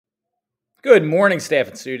Good morning, staff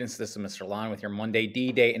and students. This is Mr. Lon with your Monday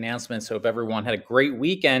D-Day announcements. Hope everyone had a great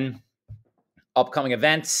weekend. Upcoming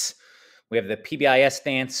events. We have the PBIS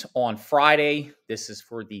dance on Friday. This is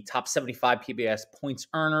for the top 75 PBIS points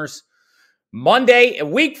earners. Monday, a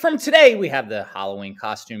week from today, we have the Halloween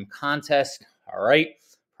costume contest. All right.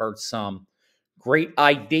 Heard some great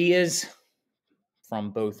ideas from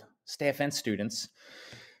both staff and students.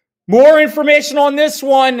 More information on this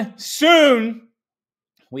one soon.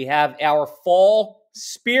 We have our Fall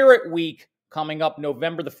Spirit Week coming up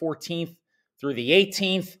November the 14th through the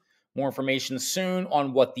 18th. More information soon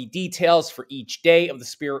on what the details for each day of the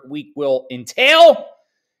Spirit Week will entail.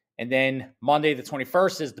 And then Monday the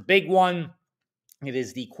 21st is the big one. It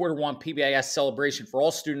is the Q1 PBIS celebration for all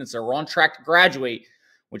students that are on track to graduate,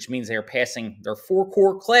 which means they are passing their 4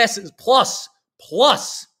 core classes plus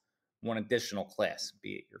one additional class,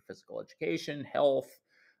 be it your physical education, health,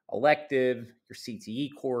 elective, your CTE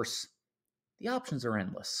course. The options are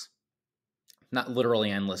endless. Not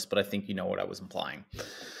literally endless, but I think you know what I was implying.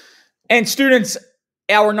 And students,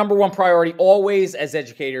 our number one priority always as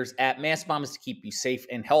educators at Mastbaum is to keep you safe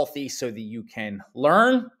and healthy so that you can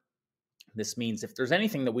learn. This means if there's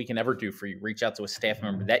anything that we can ever do for you, reach out to a staff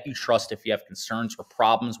member that you trust. If you have concerns or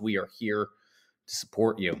problems, we are here to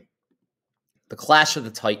support you. The Clash of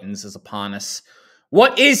the Titans is upon us.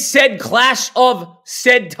 What is said Clash of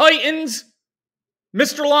said Titans?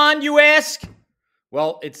 Mr. Lon, you ask?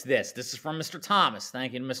 Well, it's this. This is from Mr. Thomas.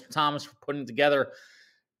 Thank you to Mr. Thomas for putting together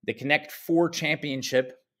the Connect 4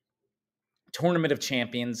 Championship, Tournament of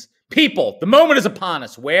Champions. People, the moment is upon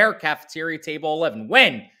us. Where? Cafeteria Table 11.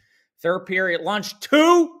 When? Third period lunch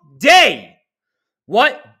today.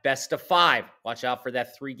 What? Best of 5. Watch out for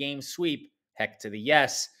that 3-game sweep. Heck to the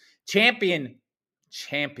yes. Champion.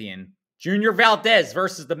 Junior Valdez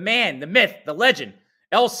versus the man, the myth, the legend,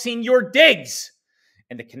 El Senor Diggs,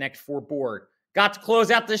 and the Connect 4 board. Got to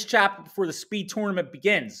close out this chapter before the speed tournament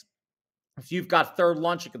begins. If you've got third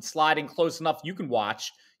lunch, you can slide in close enough. You can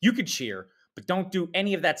watch, you can cheer, but don't do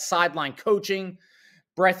any of that sideline coaching,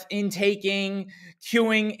 breath intaking,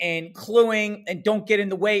 cueing, and cluing, and don't get in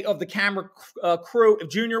the way of the camera crew. If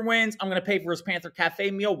Junior wins, I'm going to pay for his Panther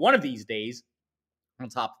Cafe meal one of these days. On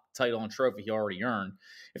top title and trophy he already earned.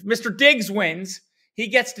 If Mr. Diggs wins, he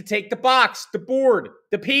gets to take the box, the board,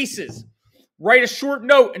 the pieces, write a short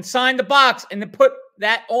note and sign the box, and then put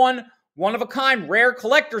that on one-of-a-kind rare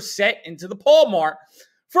collector set into the Paul Mart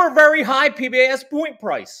for a very high PBIS point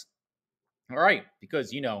price. All right,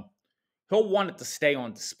 because, you know, he'll want it to stay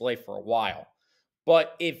on display for a while.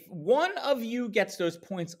 But if one of you gets those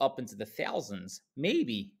points up into the thousands,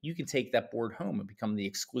 maybe you can take that board home and become the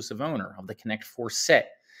exclusive owner of the Connect 4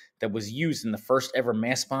 set that was used in the first ever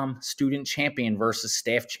Mastbaum Student Champion versus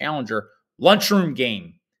Staff Challenger lunchroom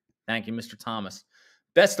game. Thank you, Mr. Thomas.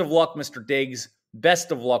 Best of luck, Mr. Diggs.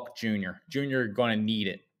 Best of luck, Junior. Junior, you're going to need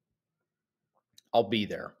it. I'll be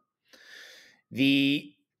there.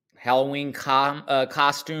 The Halloween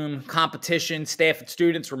costume competition, staff and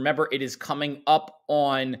students, remember it is coming up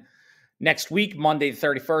on next week, Monday the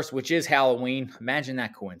 31st, which is Halloween. Imagine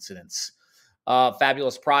that coincidence.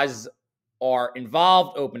 Fabulous prizes are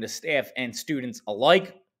involved, open to staff and students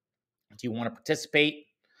alike. Do you want to participate?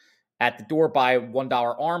 At the door, buy a $1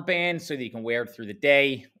 armband so that you can wear it through the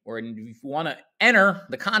day. Or if you want to enter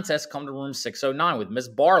the contest, come to room 609 with Ms.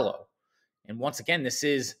 Barlow. And once again, this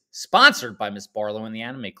is sponsored by Ms. Barlow and the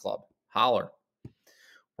Anime Club. Holler.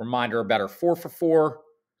 Reminder about our 4 for 4.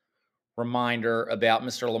 Reminder about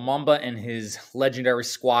Mr. Lumumba and his legendary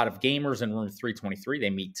squad of gamers in room 323. They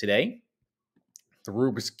meet today. The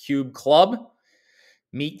Rubik's Cube Club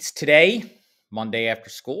meets today, Monday after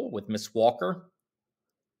school, with Miss Walker.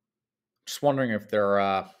 Just wondering if there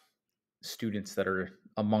are students that are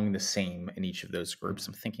among the same in each of those groups.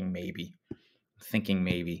 I'm thinking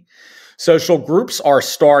maybe. Social groups are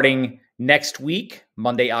starting next week,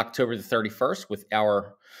 Monday, October the 31st, with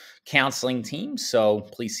our counseling team. So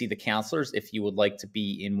please see the counselors if you would like to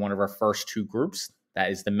be in one of our first 2 groups.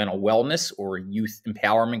 That is the mental wellness or youth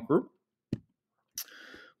empowerment group.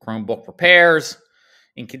 Chromebook repairs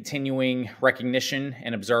in continuing recognition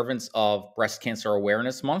and observance of Breast Cancer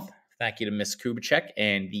Awareness Month. Thank you to Ms. Kubicek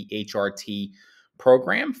and the HRT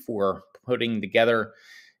program for putting together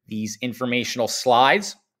these informational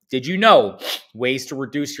slides. Did you know ways to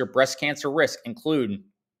reduce your breast cancer risk include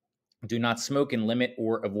do not smoke and limit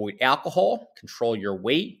or avoid alcohol, control your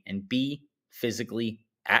weight, and be physically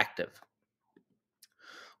active.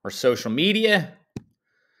 Our social media.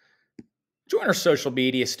 Join our social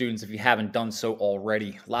media, students, if you haven't done so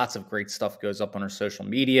already. Lots of great stuff goes up on our social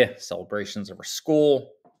media. Celebrations of our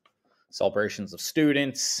school, celebrations of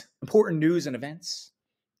students, important news and events.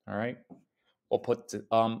 All right. We'll put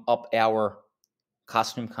up our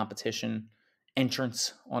costume competition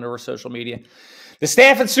entrance on our social media. The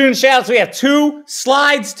staff and student shout-outs. We have 2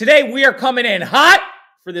 slides today. We are coming in hot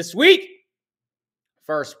for this week.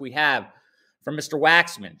 First, we have from Mr.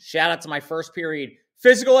 Waxman. Shout out to my first period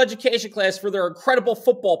physical education class for their incredible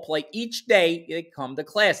football play. Each day they come to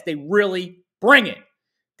class. They really bring it.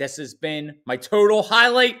 This has been my total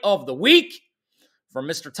highlight of the week. From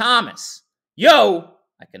Mr. Thomas. Yo,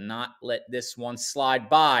 I cannot let this one slide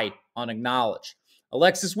by unacknowledged.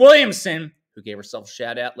 Alexis Williamson, who gave herself a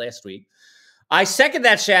shout out last week. I second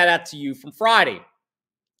that shout out to you from Friday.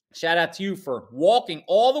 Shout out to you for walking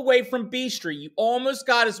all the way from B Street. You almost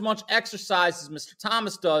got as much exercise as Mr.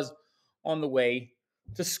 Thomas does on the way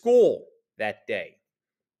to school that day.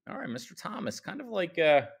 All right, Mr. Thomas, kind of like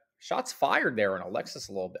shots fired there on Alexis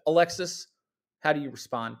a little bit. Alexis, how do you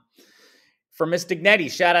respond? From Ms.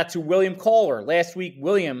 Dignetti, shout out to William Kohler. Last week,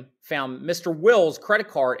 William found Mr. Will's credit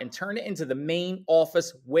card and turned it into the main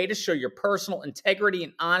office. Way to show your personal integrity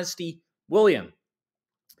and honesty, William.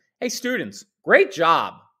 Hey, students, great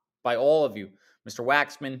job by all of you. Mr.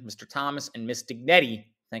 Waxman, Mr. Thomas, and Ms. Dignetti.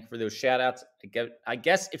 Thank you for those shout outs. I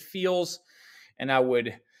guess it feels, and I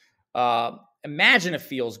would imagine it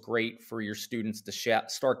feels great for your students to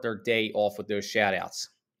start their day off with those shout outs.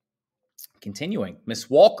 Continuing,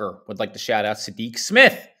 Miss Walker would like to shout out Sadiq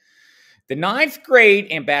Smith. The 9th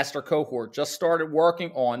grade ambassador cohort just started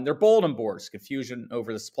working on their bulletin boards. Confusion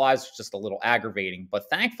over the supplies was just a little aggravating, but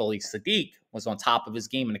thankfully Sadiq was on top of his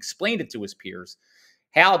game and explained it to his peers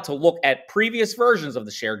how to look at previous versions of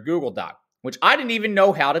the shared Google Doc, which I didn't even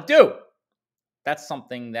know how to do. That's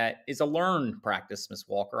something that is a learned practice, Miss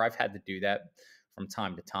Walker. I've had to do that from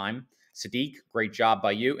time to time. Sadiq, great job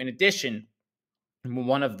by you. In addition,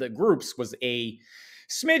 one of the groups was a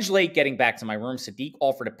smidge late getting back to my room. Sadiq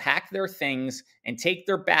offered to pack their things and take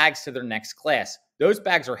their bags to their next class. Those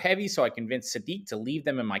bags are heavy, so I convinced Sadiq to leave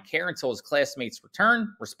them in my care until his classmates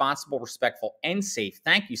return. Responsible, respectful, and safe.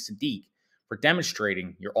 Thank you, Sadiq, for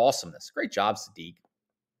demonstrating your awesomeness. Great job, Sadiq.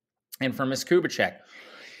 And from Ms. Kubicek,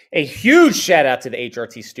 a huge shout out to the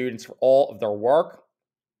HRT students for all of their work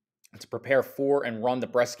to prepare for and run the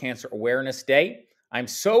Breast Cancer Awareness Day. I'm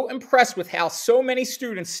so impressed with how so many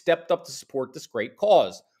students stepped up to support this great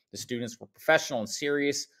cause. The students were professional and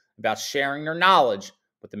serious about sharing their knowledge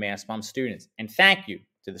with the Mastbaum students. And thank you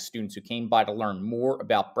to the students who came by to learn more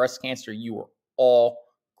about breast cancer. You were all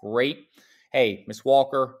great. Hey, Ms.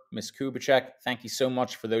 Walker, Ms. Kubicek, thank you so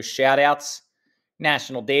much for those shout outs.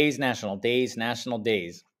 National Days, National Days, National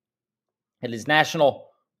Days. It is National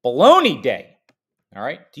Bologna Day. All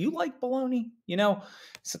right. Do you like bologna? You know,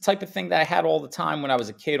 it's the type of thing that I had all the time when I was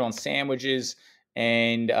a kid on sandwiches,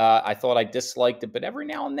 and I thought I disliked it. But every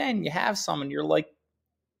now and then you have some and you're like,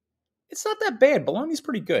 it's not that bad. Bologna's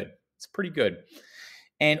pretty good. It's pretty good.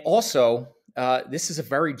 And also, this is a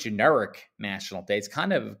very generic national day. It's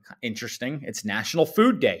kind of interesting. It's National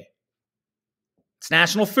Food Day. It's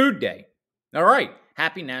National Food Day. All right.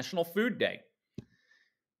 Happy National Food Day.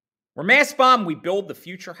 We're Mastbaum. We build the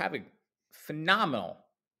future. Have a phenomenal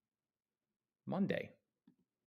Monday.